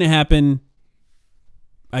that's going to happen,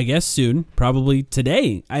 I guess, soon, probably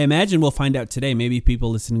today. I imagine we'll find out today. Maybe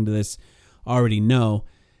people listening to this already know.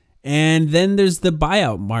 And then there's the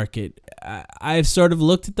buyout market. I've sort of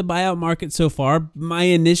looked at the buyout market so far. My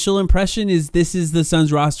initial impression is this is the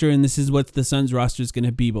Suns roster and this is what the Suns roster is going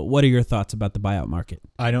to be. But what are your thoughts about the buyout market?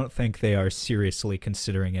 I don't think they are seriously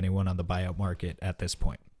considering anyone on the buyout market at this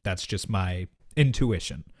point. That's just my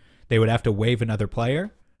intuition. They would have to waive another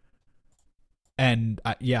player. And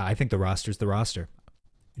I think the roster's the roster.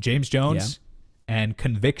 James Jones and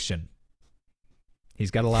conviction. He's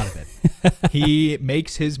got a lot of it. He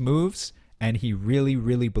makes his moves, and he really,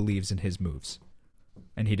 really believes in his moves.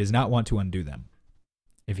 And he does not want to undo them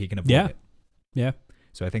if he can avoid it. Yeah.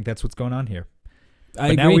 So I think that's what's going on here. I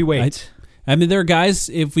agree. Now we wait. I mean, there are guys,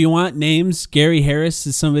 if we want names, Gary Harris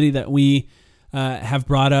is somebody that we have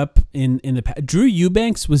brought up in the past. Drew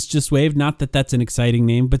Eubanks was just waived. Not that that's an exciting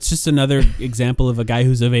name, but it's just another example of a guy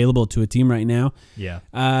who's available to a team right now. Yeah.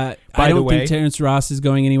 I don't think Terrence Ross is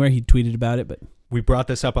going anywhere. He tweeted about it, but we brought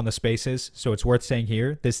this up on the Spaces, so it's worth saying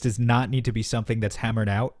here. This does not need to be something that's hammered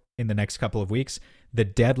out in the next couple of weeks. The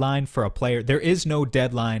deadline for a player, there is no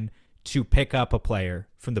deadline to pick up a player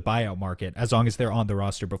from the buyout market as long as they're on the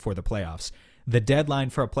roster before the playoffs. The deadline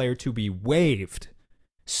for a player to be waived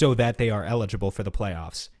so that they are eligible for the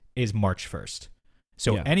playoffs is March 1st.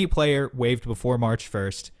 So any player waived before March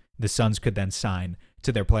 1st, the Suns could then sign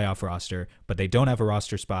to their playoff roster, but they don't have a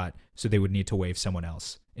roster spot, so they would need to waive someone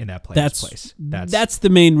else in that playoffs place. That's the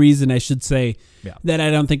main reason, I should say, that I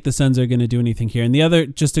don't think the Suns are going to do anything here. And the other,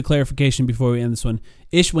 just a clarification before we end this one,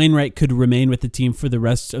 Ish Wainwright could remain with the team for the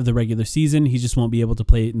rest of the regular season. He just won't be able to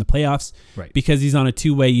play in the playoffs. Right. Because he's on a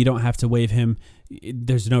two-way, you don't have to waive him.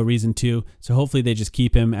 There's no reason to. So hopefully they just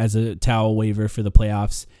keep him as a towel waiver for the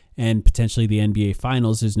playoffs and potentially the NBA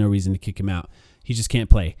Finals. There's no reason to kick him out. he just can't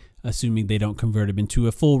play, assuming they don't convert him into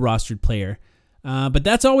a full rostered player. But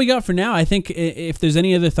that's all we got for now. I think if there's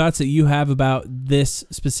any other thoughts that you have about this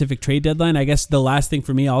specific trade deadline, I guess the last thing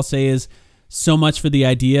for me I'll say is so much for the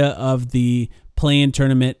idea of the play-in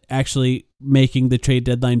tournament actually making the trade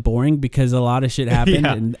deadline boring, because a lot of shit happened.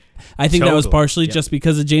 Yeah. And I think that was partially just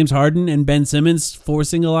because of James Harden and Ben Simmons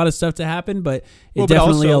forcing a lot of stuff to happen, but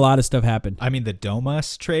definitely also, a lot of stuff happened. I mean, the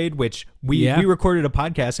Domas trade, which we recorded a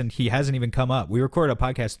podcast and he hasn't even come up. We recorded a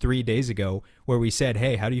podcast 3 days ago where we said,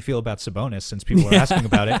 hey, how do you feel about Sabonis, since people were asking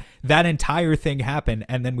about it. That entire thing happened,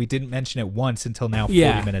 and then we didn't mention it once until now,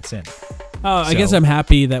 40 minutes in. I guess I'm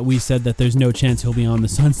happy that we said that there's no chance he'll be on the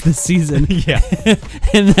Suns this season. Yeah.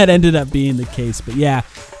 And that ended up being the case. But yeah,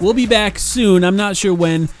 we'll be back soon. I'm not sure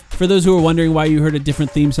when. For those who are wondering why you heard a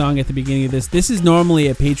different theme song at the beginning of this is normally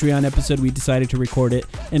a Patreon episode. We decided to record it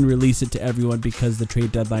and release it to everyone because the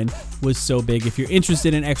trade deadline was so big. If you're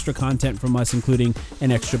interested in extra content from us, including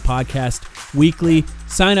an extra podcast weekly,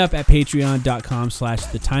 sign up at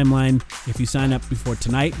patreon.com/thetimeline. If you sign up before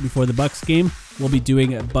tonight, before the Bucks game, we'll be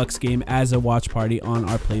doing a Bucks game as a watch party on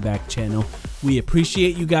our playback channel. We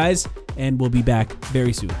appreciate you guys, and we'll be back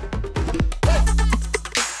very soon.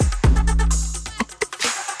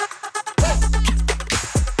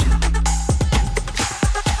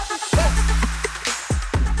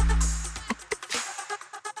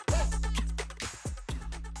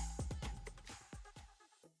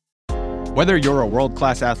 Whether you're a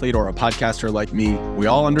world-class athlete or a podcaster like me, we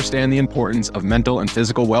all understand the importance of mental and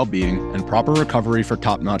physical well-being and proper recovery for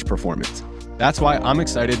top-notch performance. That's why I'm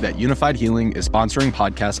excited that Unified Healing is sponsoring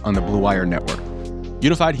podcasts on the Blue Wire Network.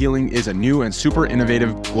 Unified Healing is a new and super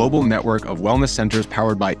innovative global network of wellness centers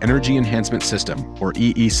powered by Energy Enhancement System, or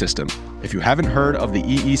EE System. If you haven't heard of the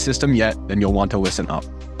EE System yet, then you'll want to listen up.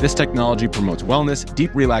 This technology promotes wellness,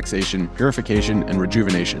 deep relaxation, purification, and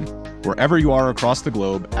rejuvenation. Wherever you are across the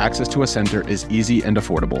globe, access to a center is easy and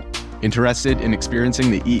affordable. Interested in experiencing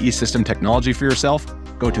the EE System technology for yourself?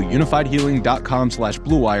 Go to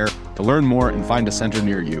unifiedhealing.com/bluewire to learn more and find a center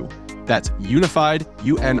near you. That's unified,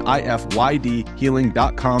 UNIFYD,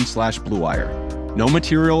 healing.com/bluewire. No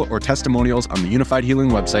material or testimonials on the Unified Healing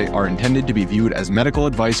website are intended to be viewed as medical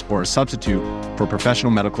advice or a substitute for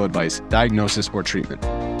professional medical advice, diagnosis, or treatment.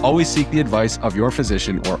 Always seek the advice of your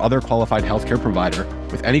physician or other qualified healthcare provider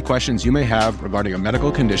with any questions you may have regarding a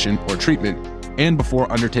medical condition or treatment, and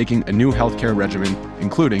before undertaking a new healthcare regimen,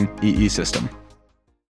 including EE System.